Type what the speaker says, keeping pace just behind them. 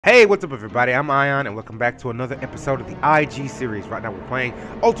Hey, what's up everybody? I'm Ion and welcome back to another episode of the IG series. Right now we're playing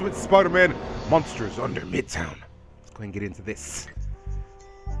Ultimate Spider-Man Monsters under Midtown. Let's go ahead and get into this.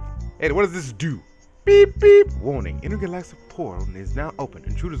 Hey, what does this do? Beep beep. Warning, intergalactic portal is now open.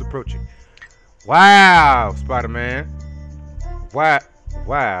 Intruders approaching. Wow, Spider-Man.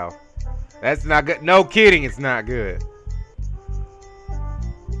 Wow. That's not good. No kidding, it's not good.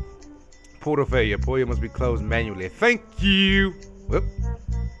 Portal failure. Portal must be closed manually. Thank you. Whoop.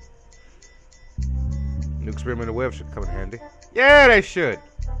 New experimental web should come in handy. Yeah, they should.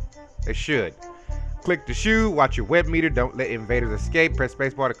 They should. Click to shoot. Watch your web meter. Don't let invaders escape. Press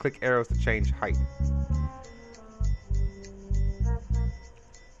spacebar to click arrows to change height.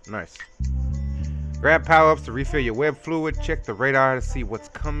 Nice. Grab power-ups to refill your web fluid. Check the radar to see what's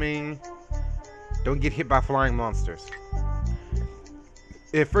coming. Don't get hit by flying monsters.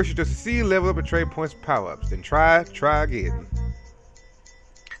 If first you just succeed, level up and trade points for power-ups. Then try again.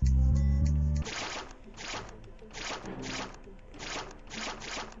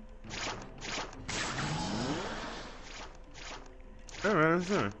 Alright,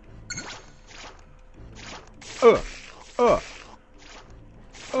 that's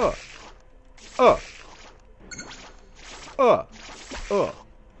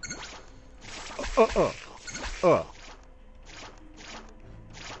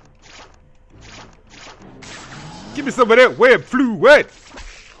Give me some of that web fluid.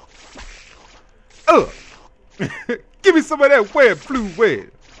 Give me some of that web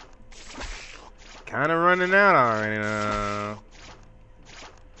fluid. Kinda running out already now.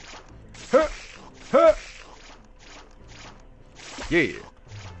 Yeah.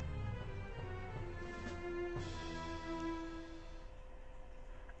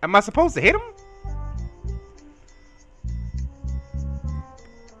 Am I supposed to hit him?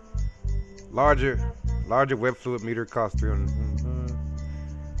 Larger web fluid meter costs 300.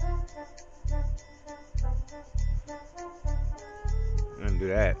 I'm gonna do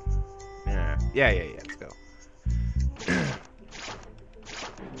that. Yeah. Let's go.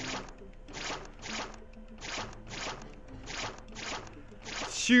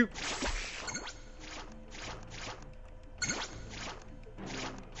 Shoot.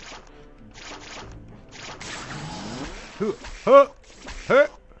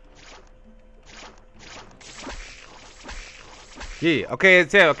 Yeah, okay,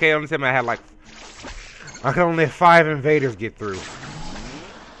 okay, I'm saying I had like I can only have 5 invaders get through.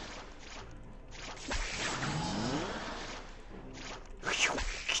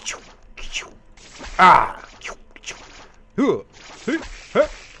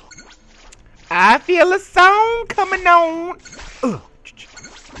 I feel a song coming on.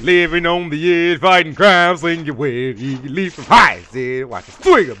 Living on the edge, fighting crime, sling your way, you can leap from high, see, watch it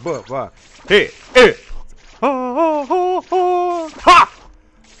swing above, hey, ha,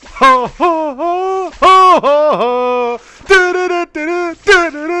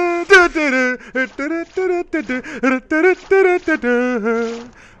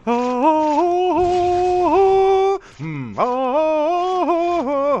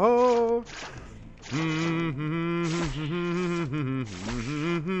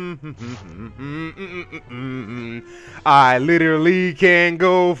 I literally can't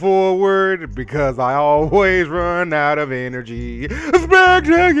go forward because I always run out of energy.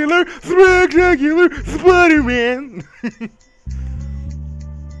 Spectacular Spider-Man.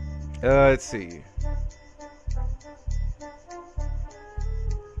 Let's see.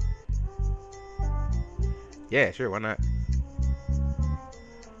 Yeah, sure, why not?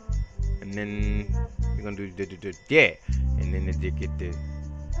 And then we're gonna do yeah, and then get the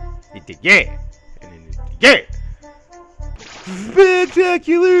yeah, and then yeah.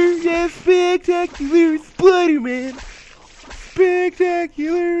 Spectacular, yeah, spectacular Spider-Man.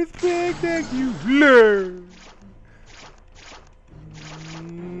 Spectacular.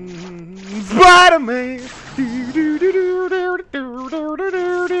 Spider-Man.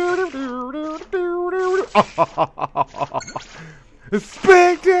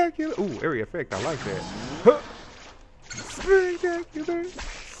 Spectacular. Ooh, area effect. I like that. Spectacular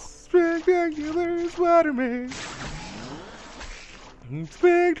Spider-Man.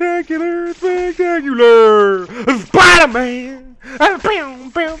 Spectacular Spider-Man.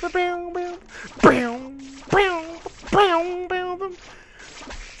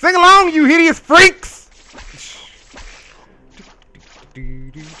 Sing along, you hideous freaks.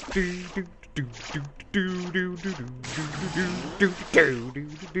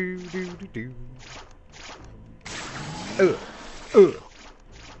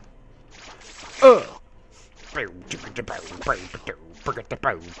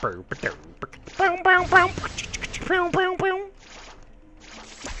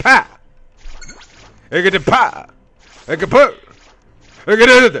 pa. I get the pa. I get put. I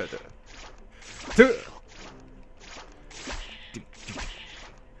get the.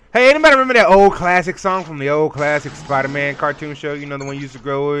 Hey, anybody remember that old classic song from the old classic Spider-Man cartoon show? You know, the one you used to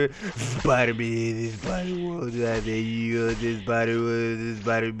grow with? Spider-Man, this Spider-World, I bet you want this Spider-World, this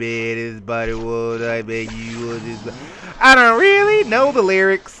Spider-Man, this Spider-World, I bet you want this. I don't really know the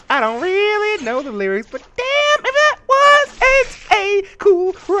lyrics. I don't really know the lyrics, but damn if it was, it's a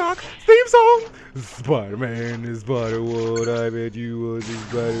cool rock theme song. Spider-Man, this Spider-World, I bet you want this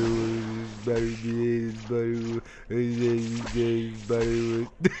Spider-World, this Spider-Man, this Spider-Man.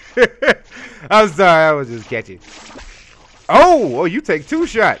 I'm sorry, I was just catching. Oh, you take 2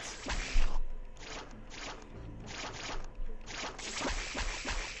 shots.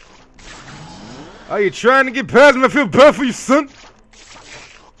 Are you trying to get past me? I feel bad for you, son.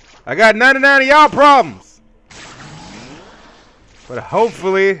 I got 99 of y'all problems. But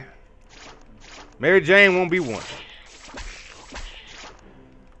hopefully, Mary Jane won't be one.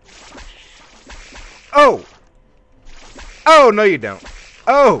 Oh. Oh, no you don't.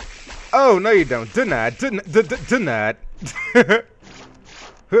 Oh. Oh, no you don't. Denied. Denied. Denied.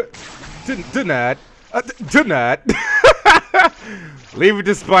 Denied. Denied. Leave it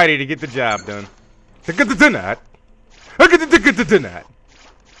to Spidey to get the job done. Denied. Denied.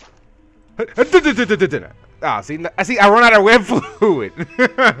 Ah, see, I run out of web fluid.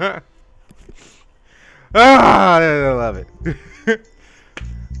 Ah, I love it.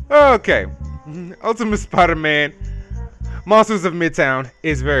 Okay. Ultimate Spider-Man Monsters of Midtown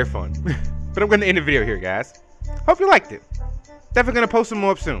is very fun. But I'm going to end the video here, guys. Hope you liked it. Definitely going to post some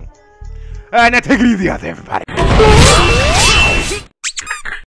more up soon. Now take it easy out there, everybody.